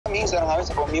Mi Instagram, a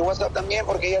veces con mi WhatsApp también,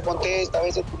 porque ella contesta, a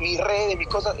veces mis redes, mis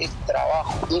cosas, es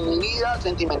trabajo. Y mi vida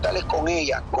sentimental es con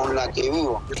ella, con la que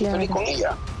vivo. Yo estoy feliz con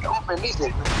ella, estamos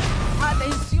felices.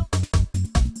 Atención.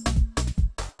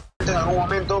 En algún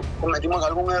momento cometimos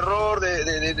algún error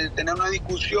de tener una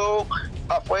discusión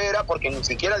afuera, porque ni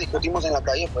siquiera discutimos en la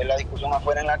calle, fue la discusión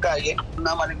afuera en la calle,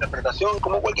 una mala interpretación,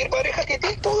 como cualquier pareja que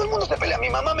tiene, todo el mundo se pelea. Mi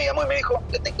mamá me llamó y me dijo,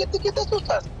 ¿qué te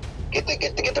asustas? ¿Qué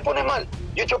te pone mal?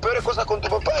 Yo he hecho peores cosas con tu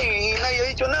papá y nadie ha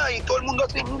dicho nada y todo el mundo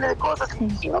hace miles de cosas,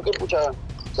 sino que pucha...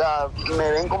 O sea,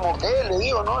 me ven como que, le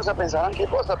digo, ¿no? O sea, pensarán qué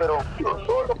cosa, pero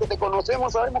todos los que te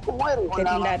conocemos sabemos cómo eres. Con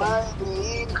la mamá de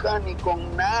mi hija, ni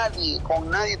con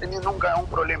nadie he tenido nunca un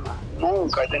problema.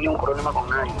 Nunca he tenido un problema con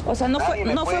nadie. O sea, no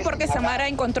fue porque separar. Samahara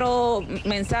encontró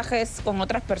mensajes con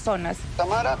otras personas.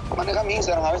 Samahara maneja mi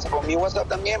Instagram, a veces con mi WhatsApp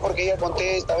también, porque ella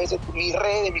contesta, a veces mis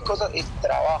redes, mis cosas, es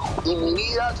trabajo. Y mi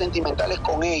vida sentimental es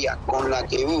con ella, con la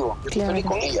que vivo. Yo estoy feliz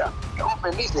con ella, estamos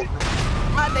felices.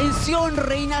 Atención,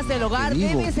 reinas del hogar,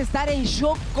 debes estar en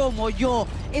shock como yo.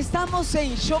 Estamos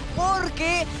en shock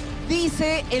porque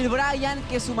dice el Bryan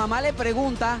que su mamá le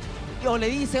pregunta, o le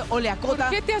dice, o le acota,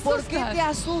 ¿por qué te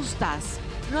asustas?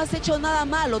 No has hecho nada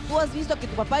malo. Tú has visto que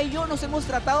tu papá y yo nos hemos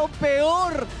tratado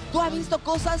peor. Tú has visto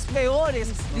cosas peores.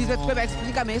 Lisbeth, Cueva,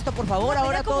 explícame esto, por favor.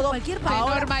 Ahora todo Se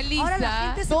normaliza. Ahora la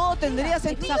gente todo tendría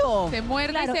sentido. Se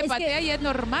muerde, claro, se patea y es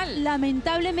normal.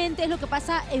 Lamentablemente es lo que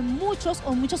pasa en muchos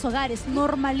hogares.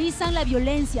 Normalizan la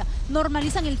violencia,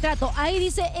 normalizan el trato. Ahí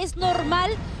dice, es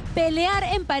normal pelear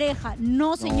en pareja.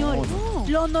 No, señores. No.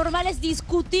 Lo normal es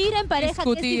discutir en pareja,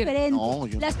 que es diferente.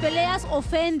 Las peleas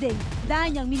ofenden,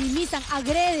 dañan, minimizan,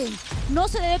 agreden. No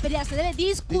se debe pelear, se debe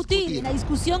discutir. En la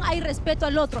discusión hay respeto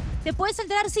al otro. Te puedes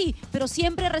alterar, sí, pero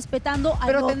siempre respetando al otro.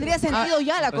 Pero tendría sentido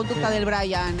ya la conducta del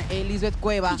Bryan, Lisbeth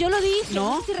Cueva. Y yo lo dije,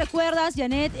 ¿no? No sé si recuerdas,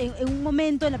 Janet, en un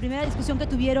momento, en la primera discusión que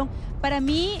tuvieron, para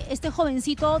mí, este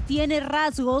jovencito tiene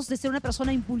rasgos de ser una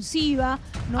persona impulsiva,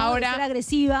 ¿no? Ahora, de ser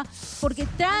agresiva, porque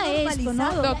trae esto,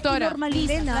 ¿no? Doctora,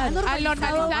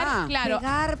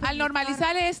 al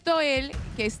normalizar esto, él,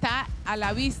 que está a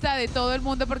la vista de todo el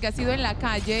mundo porque ha sido en la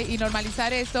calle, y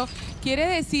normalizar esto, quiere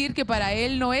decir que para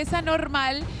él no es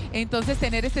anormal entonces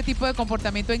tener este tipo de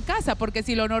comportamiento en casa, porque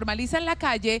si lo normaliza en la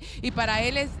calle y para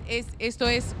él esto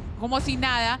es como si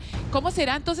nada, ¿cómo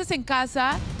será entonces en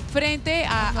casa frente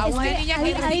a una niña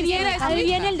que ahí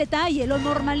viene el detalle, lo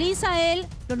normaliza él,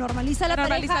 lo normaliza la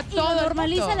pareja y lo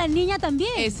normaliza la niña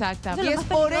también. Exactamente. Y es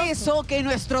por eso que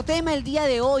nuestro tema el día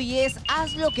de hoy es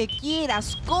haz lo que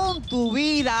quieras con tu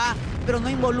vida, pero no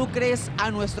involucres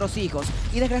a nuestros hijos.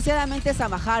 Y desgraciadamente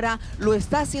Samahara lo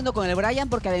está haciendo con el Bryan,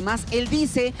 porque además él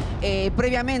dice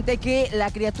previamente que la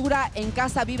criatura en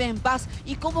casa vive en paz.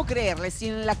 ¿Y cómo creerle? Si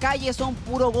en la calle son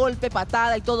puro golpe,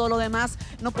 patada y todo lo demás,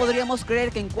 no podríamos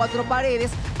creer que en cuatro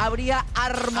paredes habría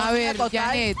armonía total.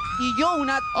 Janet, y yo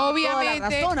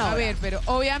obviamente, pero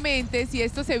obviamente si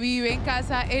esto se vive en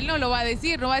casa, él no lo va a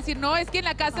decir, no va a decir, no, es que en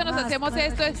la casa nos hacemos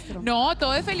esto. No,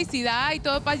 todo es felicidad y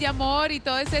todo paz y amor y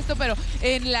todo es esto, pero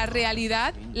en la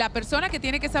realidad, la persona que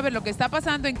tiene que saber lo que está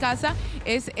pasando en casa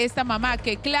es esta mamá,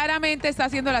 que claramente está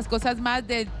haciendo las cosas más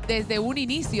desde un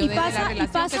inicio, desde la relación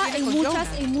pasa que tiene con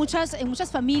en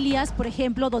muchas familias, por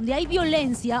ejemplo, donde hay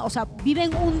violencia, o sea,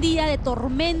 viven un día de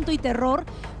tormento y terror,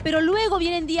 pero luego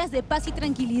vienen días de paz y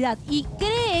tranquilidad y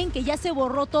creen que ya se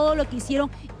borró todo lo que hicieron,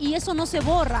 y eso no se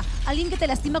borra. Alguien que te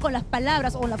lastima con las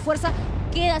palabras o la fuerza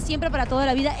queda siempre para toda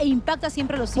la vida e impacta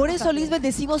siempre a los hijos. Por eso, Lisbeth,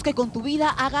 decimos que con tu vida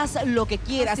hagas lo que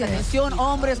quieras. Atención,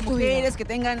 hombres, mujeres que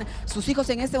tengan sus hijos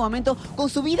en este momento, con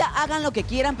su vida hagan lo que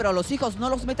quieran, pero a los hijos no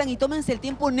los metan y tómense el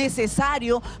tiempo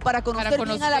necesario para conocer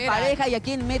bien a la pareja y a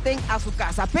quién meten a su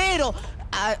casa. Pero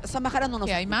a Samahara no nos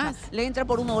hay más. Le entra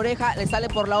por una oreja, le sale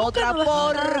por la otra,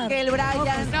 porque el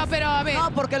Bryan... No, pero a ver.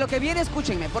 No, porque lo que viene,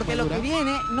 escúchenme, porque lo que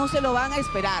viene no se lo van a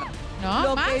esperar. ¿No?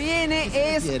 Lo ¿Más? que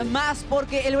viene es más,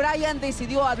 porque el Bryan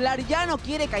decidió hablar, ya no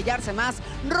quiere callarse más,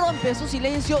 rompe su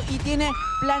silencio y tiene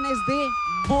planes de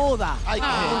boda.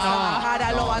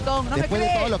 Samahara Lobatón. ¿No Después me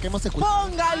cree? de todo lo que hemos escuchado.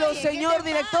 Póngalo, señor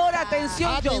director.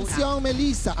 Atención, Atención,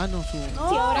 Melissa.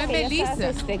 Sí, ahora que ya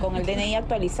estás con el DNI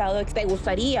actualizado, ¿te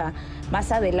gustaría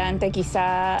más adelante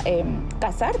quizá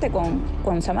casarte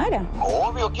con Samahara?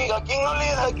 Obvio, ¿a quién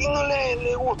no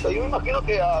le gusta? Yo me imagino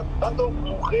que a tanto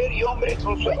mujer y hombre es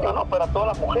un sueño, ¿no? Para todas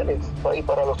las mujeres y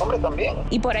para los hombres también.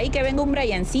 Y por ahí que venga un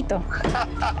Bryancito.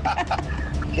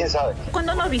 ¿Quién sabe?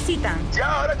 ¿Cuándo nos visitan?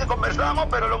 Ya, ahora que conversamos,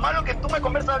 pero lo malo es que tú me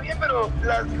conversas bien, pero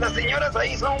las señoras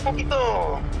ahí son un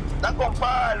poquito... dan con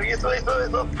palo y eso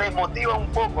te motiva un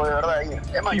poco, de verdad.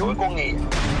 Es más, yo voy con ella.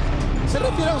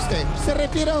 Se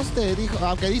refiere a usted, dijo,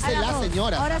 aunque dice la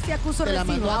señora. Ahora sí acuso Te la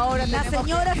recibo. mandó a Ahora ti. la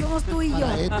señora somos tú y yo.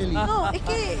 No, es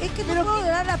que no puedo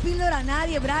dar la píldora a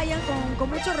nadie, Bryan, con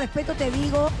mucho respeto te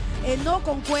digo. No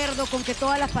concuerdo con que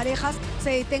todas las parejas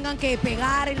se tengan que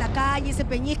pegar en la calle, se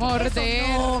peñizquen. Morder.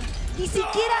 Eso no. Ni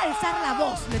siquiera alzar la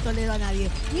voz le tolero a nadie.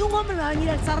 Ni un hombre me va a venir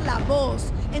a alzar la voz.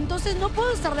 Entonces no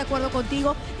puedo estar de acuerdo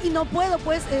contigo y no puedo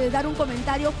pues dar un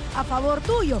comentario a favor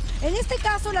tuyo. En este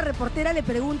caso la reportera le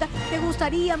pregunta, ¿te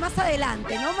gustaría más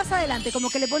adelante? ¿No? Más adelante, como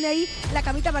que le pone ahí la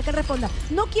camita para que él responda.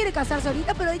 No quiere casarse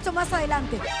ahorita, pero ha dicho más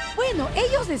adelante. Bueno,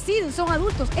 ellos deciden, son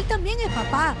adultos. Él también es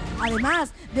papá,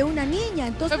 además de una niña.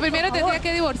 Entonces, pero primero tendría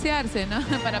que divorciarse, ¿no?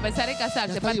 Para pensar en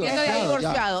casarse. Partiendo de ahí.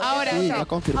 Divorciado. Ahora, sí,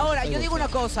 ahora yo digo una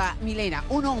cosa, Milena,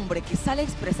 un hombre que sale a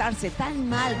expresarse tan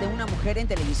mal de una mujer en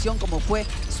televisión como fue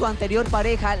su anterior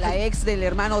pareja, la ex del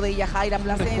hermano de ella, Jaira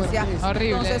Plasencia. Horrible.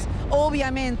 Entonces,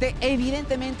 obviamente,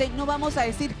 evidentemente, no vamos a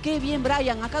decir qué bien,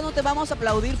 Bryan. Acá no te vamos a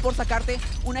aplaudir por sacarte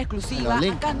una exclusiva.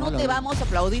 Acá no te vamos a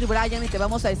aplaudir, Bryan, y te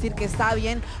vamos a decir que está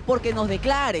bien porque nos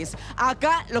declares.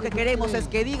 Acá lo que queremos es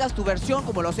que digas tu versión,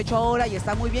 como lo has hecho ahora, y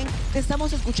está muy bien. Te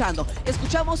estamos escuchando.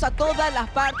 Escuchamos a todas las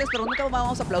partes, pero no te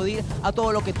vamos a aplaudir a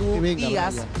todo lo que tú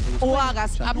digas o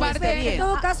hagas. Aparte, en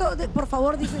todo caso, por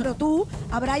favor, díselo tú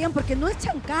a Bryan, porque no es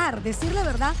chancar. Decir la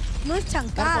verdad no es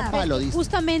chancar.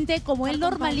 Justamente como él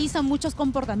normaliza muchos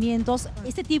comportamientos,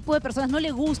 este tipo de personas no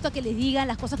le gusta que le digan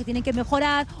las cosas que tienen que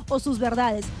mejorar o sus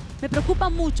verdades. Me preocupa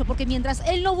mucho porque mientras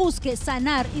él no busque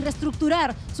sanar y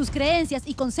reestructurar sus creencias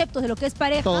y conceptos de lo que es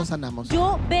pareja, todos sanamos.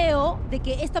 Yo veo de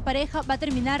que esta pareja va a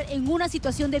terminar en una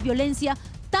situación de violencia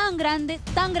tan grande,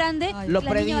 lo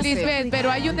predice. Lisbeth,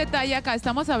 pero hay un detalle acá.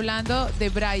 Estamos hablando de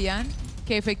Bryan,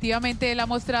 que efectivamente él ha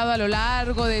mostrado a lo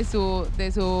largo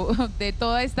de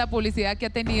toda esta publicidad que ha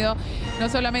tenido, no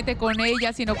solamente con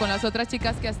ella, sino con las otras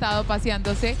chicas que ha estado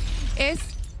paseándose. Es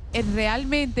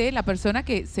realmente la persona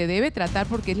que se debe tratar,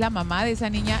 porque es la mamá de esa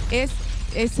niña, es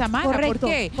Samahara. Correcto, ¿Por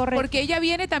qué? correcto. Porque ella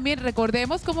viene también,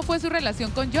 recordemos cómo fue su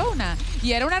relación con Jonah.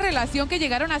 Y era una relación que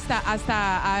llegaron hasta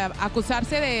a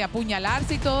acusarse de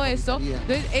apuñalarse y todo esto.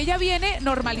 Entonces, ella viene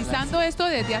normalizando esto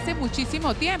desde hace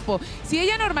muchísimo tiempo. Si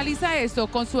ella normaliza esto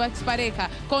con su expareja,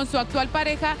 con su actual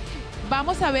pareja,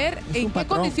 vamos a ver en qué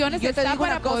condiciones está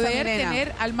para poder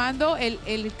tener al mando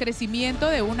el crecimiento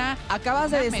de una.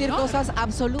 Acabas de decir cosas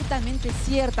absolutamente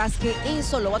ciertas, que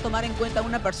eso lo va a tomar en cuenta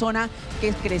una persona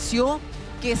que creció,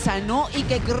 que sanó y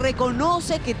que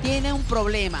reconoce que tiene un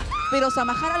problema. Pero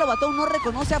Samahara Lobatón no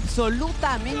reconoce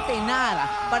absolutamente nada.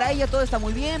 Para ella todo está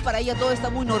muy bien, para ella todo está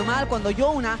muy normal. Cuando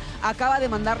Jonah acaba de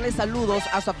mandarle saludos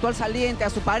a su actual saliente, a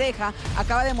su pareja,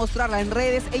 acaba de mostrarla en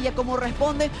redes, ella cómo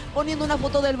responde, poniendo una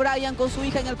foto del Bryan con su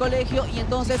hija en el colegio, y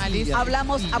entonces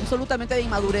hablamos absolutamente de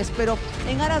inmadurez. Pero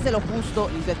en aras de lo justo,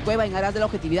 Lisbeth Cueva, en aras de la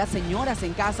objetividad, señoras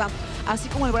en casa, así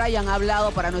como el Bryan ha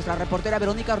hablado para nuestra reportera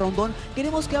Verónica Rondón,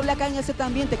 queremos que hable acá en ese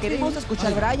ambiente. Queremos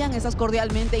escuchar, Bryan, estás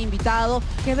cordialmente invitado.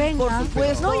 Que venga. Por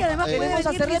supuesto. No, y además queremos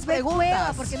hacerle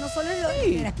preguntas. porque no solo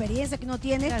es la experiencia que uno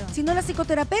tiene, sino la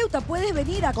psicoterapeuta. Puedes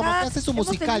venir acá. Como que hace su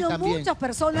musical Hemos tenido también. muchas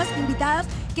personas invitadas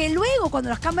que luego, cuando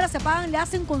las cámaras se apagan, le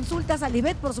hacen consultas a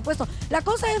Lisbeth, por supuesto. La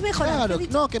cosa es mejorar. Claro,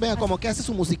 no, que vea, como que hace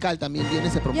su musical también, viene,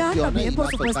 se promociona también, y por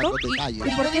va supuesto. soltando detalles.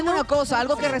 Y por qué una cosa,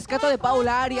 algo que rescato de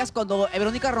Paula Arias, cuando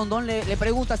Verónica Rondón le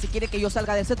pregunta si quiere que yo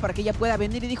salga del set para que ella pueda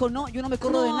venir, y dijo, no, yo no me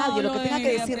corro de nadie, lo que tenga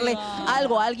que decirle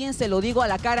algo a alguien se lo digo a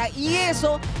la cara, y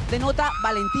eso denota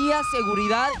valentía,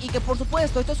 seguridad, y que por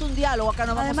supuesto esto es un diálogo, acá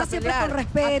no vamos Además, a pelear, siempre con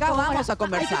respeto. acá vamos a Hay que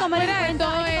conversar. tomar Fuera de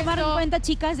todo en esto- cuenta,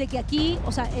 chicas, de que aquí,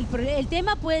 o sea, el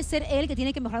tema puede ser él que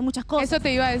tiene que mejorar muchas cosas. Eso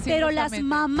te iba a decir. Pero las justamente.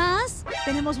 mamás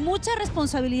tenemos mucha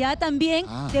responsabilidad también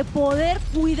Ah. de poder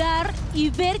cuidar y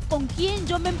ver con quién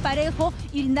yo me emparejo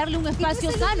y darle un Y no espacio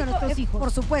es el sano a único- nuestros hijos.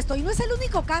 Por supuesto. Y no es el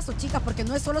único caso, chicas, porque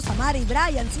no es solo Samahara y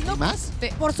Bryan, sino ¿Y más?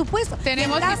 por supuesto.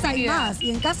 Tenemos y en casa hay infinidad. más.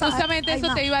 Y en casa Justamente hay eso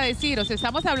más. te iba a decir. O sea,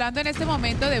 estamos hablando en este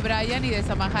momento de Bryan y de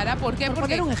Samahara. ¿Por qué? Por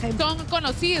Porque poner un ejemplo. son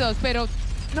conocidos, pero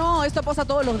No, esto pasa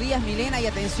todos los días, Milena, y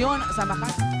atención,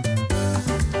 Samahara.